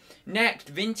there. Next,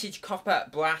 vintage copper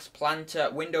brass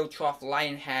planter window trough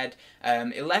lion head,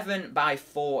 11 by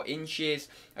 4 inches.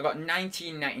 I got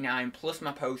 $19.99 plus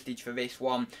my postage for this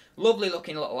one. Lovely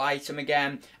looking little item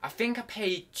again. I think I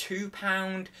paid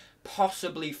 £2,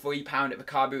 possibly £3 at the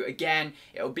car boot. Again,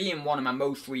 it'll be in one of my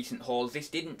most recent hauls. This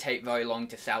didn't take very long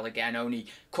to sell, again, only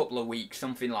a couple of weeks,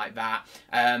 something like that.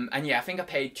 And yeah, I think I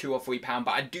paid £2 or £3,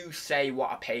 but I do say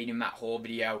what I paid in that haul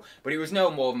video, but it was no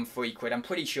more than 3 quid. I'm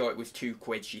pretty sure it was 2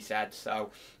 quid, she said.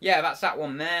 So yeah, that's that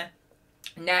one there.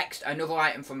 Next, another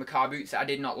item from the car boots that I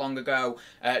did not long ago.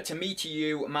 To Me To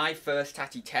You, my first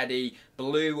Tatty Teddy,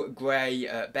 blue, grey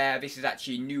bear. This is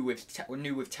actually new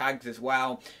with tags as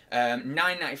well.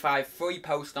 $9.95, free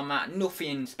post on that.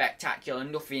 Nothing spectacular,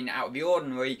 nothing out of the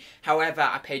ordinary. However,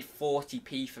 I paid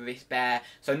 40p for this bear,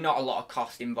 so not a lot of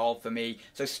cost involved for me.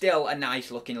 So still a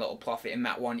nice looking little profit in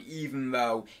that one, even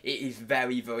though it is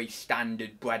very, very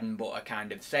standard bread and butter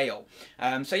kind of sale.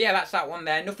 So yeah, that's that one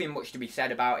there. Nothing much to be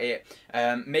said about it.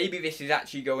 Maybe this is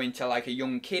actually going to like a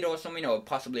young kid or something, or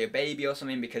possibly a baby or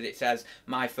something, because it says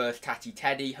my first Tatty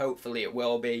Teddy. Hopefully it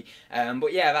will be.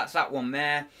 But yeah, that's that one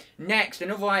there. Next,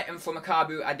 another item from a car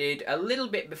boot I did a little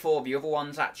bit before the other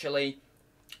ones, actually.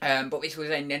 But this was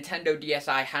a Nintendo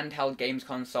DSi handheld games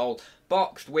console,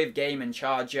 boxed with game and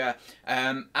charger,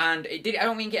 and it did. I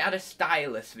don't think it had a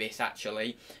stylus, this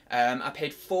actually. I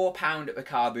paid £4 at the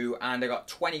car boot, and I got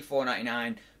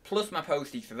 $24.99 plus my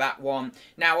postage for that one.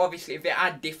 Now obviously if it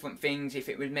had different things, if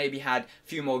it would maybe had a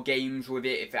few more games with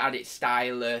it, if it had its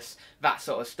stylus, that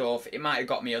sort of stuff, it might have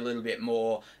got me a little bit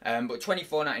more, but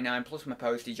 £24.99 plus my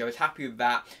postage, I was happy with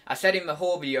that. I said in the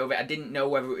whole video that I didn't know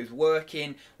whether it was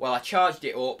working. Well, I charged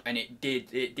it up and it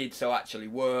did so actually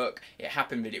work. It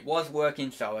happened that it was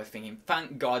working, so I was thinking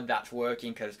thank God that's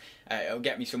working, because it'll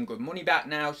get me some good money back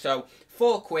now. So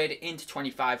 £4 into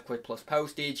 25 quid plus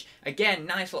postage. Again,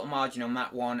 nice little margin on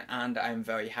that one, and I'm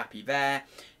very happy there.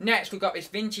 Next, we've got this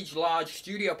vintage large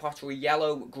studio pottery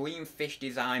yellow green fish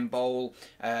design bowl,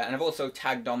 and I've also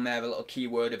tagged on there a little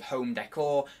keyword of home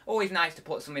decor. Always nice to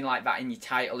put something like that in your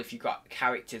title if you've got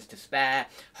characters to spare.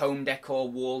 Home decor,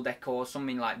 wall decor,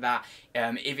 something like that.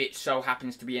 If it so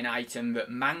happens to be an item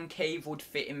that man cave would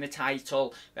fit in the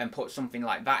title, then put something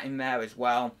like that in there as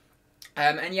well.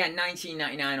 And yeah,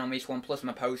 £19.99 on this one plus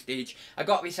my postage. I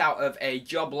got this out of a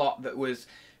job lot that was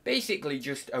basically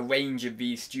just a range of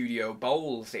these studio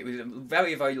bowls. It was a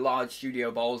very, very large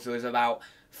studio bowls. There was about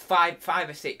five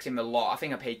or six in the lot. I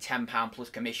think I paid £10 plus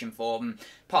commission for them.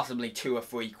 Possibly 2 or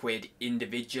 3 quid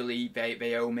individually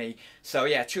they owe me. So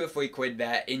yeah, 2 or 3 quid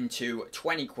there into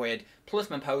 20 quid plus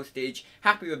my postage.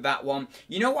 Happy with that one.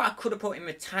 You know what I could have put in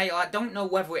the title? I don't know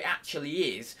whether it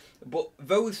actually is, but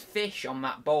those fish on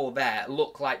that bowl there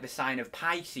look like the sign of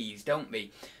Pisces, don't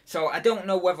they? So I don't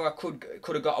know whether I could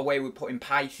have got away with putting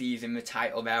Pisces in the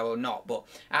title there or not, but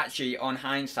actually on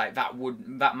hindsight that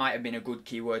might have been a good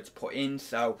keyword to put in.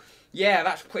 So yeah,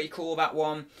 that's pretty cool, that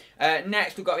one.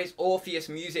 Next we've got this Orpheus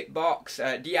music box,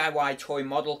 DIY toy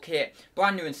model kit,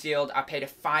 brand new and sealed. I paid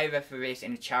 £5 for this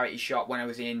in a charity shop when I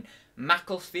was in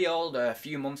Macclesfield a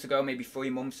few months ago, maybe 3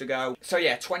 months ago. So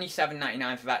yeah,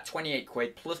 £27.99 for that, 28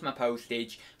 quid plus my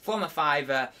postage from a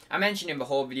 £5. I mentioned in the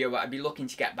whole video that I'd be looking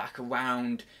to get back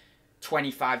around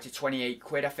 25 to 28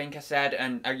 quid, I think I said,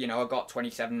 and you know, I got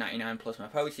 £27.99 plus my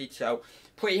postage, so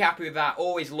pretty happy with that.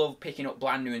 Always love picking up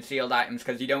brand new and sealed items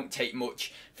because you don't take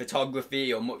much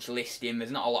photography or much listing.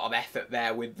 There's not a lot of effort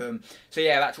there with them. So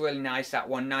yeah, that's really nice, that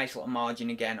one. Nice little margin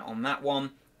again on that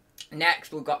one.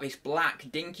 Next, we've got this black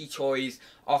Dinky Toys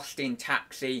Austin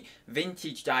Taxi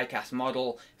vintage diecast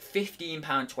model,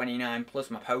 £15.29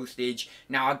 plus my postage.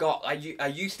 Now I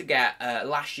used to get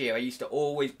last year I used to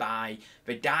always buy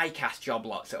the diecast job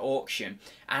lots at auction,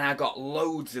 and I got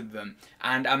loads of them,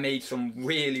 and I made some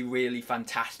really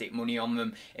fantastic money on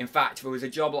them. In fact, there was a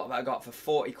job lot that I got for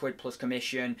 40 quid plus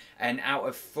commission, and out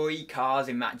of 3 cars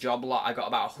in that job lot I got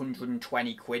about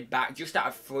 120 quid back, just out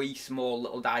of 3 small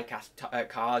little diecast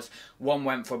cars. One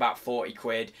went for about 40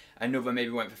 quid, another maybe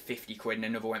went for 50 quid, and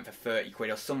another went for 30 quid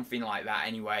or something like that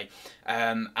anyway.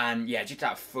 And yeah, just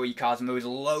out of 3 cars, and there was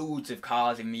loads of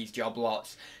cars in these job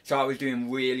lots, so I was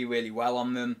doing really well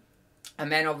on them.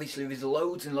 And then obviously there's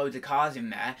loads and loads of cars in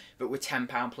there that were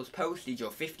 £10 plus postage or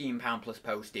 £15 plus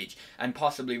postage, and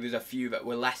possibly there's a few that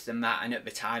were less than that, and at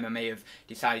the time I may have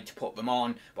decided to put them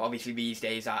on, but obviously these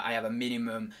days I have a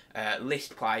minimum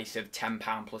list price of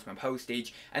 £10 plus my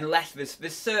postage, unless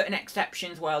there's certain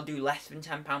exceptions where I'll do less than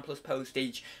 £10 plus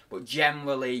postage, but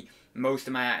generally most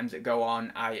of my items that go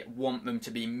on, I want them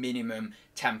to be minimum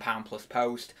 £10 plus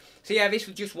post. So yeah, this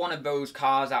was just one of those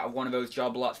cars out of one of those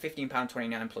job lots,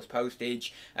 £15.29 plus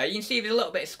postage. You can see there's a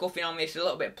little bit of scuffing on this, a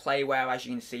little bit of play wear as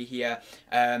you can see here,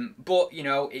 but you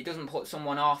know, it doesn't put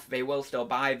someone off, they will still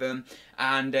buy them,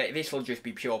 and this will just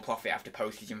be pure profit after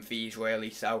postage and fees really.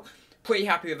 So pretty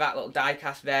happy with that little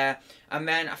diecast there. And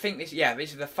then I think this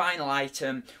is the final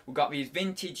item. We've got these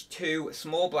vintage 2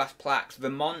 small brass plaques,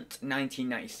 Vermont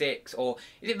 1996, or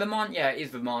is it Vermont? Yeah, it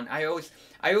is Vermont. I always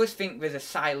think there's a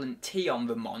silent T on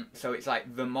Vermont, so it's like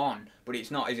Vermont, but it's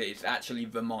not, is it? It's actually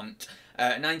Vermont.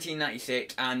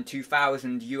 1996 and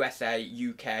 2000 USA,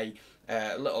 UK.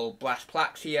 Little brass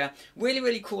plaques here.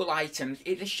 Really cool items.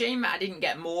 It's a shame that I didn't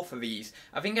get more for these.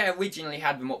 I think I originally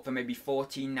had them up for maybe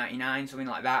 $14.99, something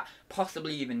like that.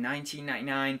 Possibly even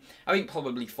 $19.99. I think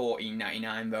probably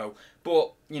 $14.99 though.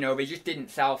 But, you know, they just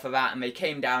didn't sell for that, and they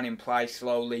came down in price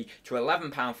slowly to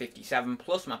 £11.57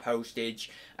 plus my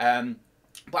postage.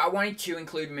 But I wanted to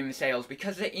include them in the sales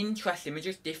because they're interesting, they're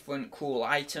just different cool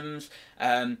items,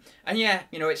 and yeah,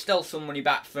 you know, it's still some money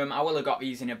back for them. I will have got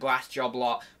these in a brass job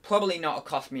lot, probably not have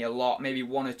cost me a lot, maybe £1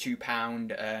 or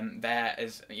 £2 there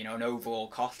as, you know, an overall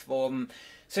cost for them.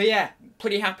 So yeah,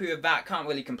 pretty happy with that, can't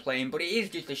really complain, but it is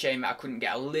just a shame that I couldn't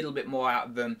get a little bit more out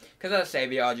of them, because as I say,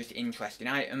 they are just interesting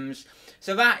items.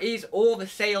 So that is all the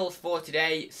sales for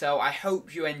today, so I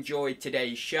hope you enjoyed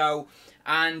today's show,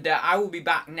 and I will be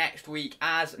back next week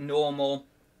as normal.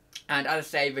 And as I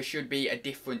say, there should be a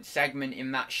different segment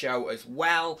in that show as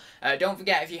well. Don't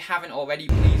forget, if you haven't already,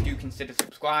 please do consider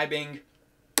subscribing.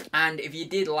 And if you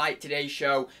did like today's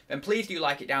show, then please do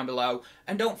like it down below.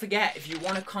 And don't forget, if you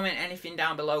want to comment anything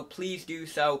down below, please do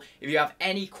so. If you have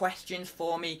any questions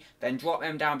for me, then drop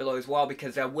them down below as well,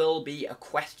 because there will be a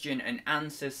question and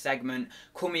answers segment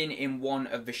coming in one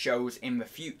of the shows in the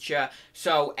future.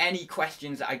 So any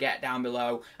questions that I get down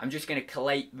below, I'm just going to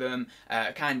collate them,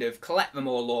 collect them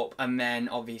all up, and then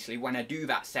obviously when I do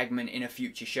that segment in a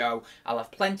future show, I'll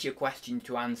have plenty of questions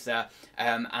to answer,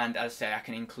 and as I say, I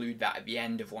can include that at the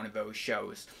end of one of those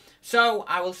shows. So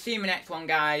I will see you in the next one,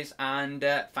 guys, and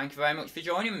thank you very much for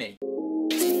joining me.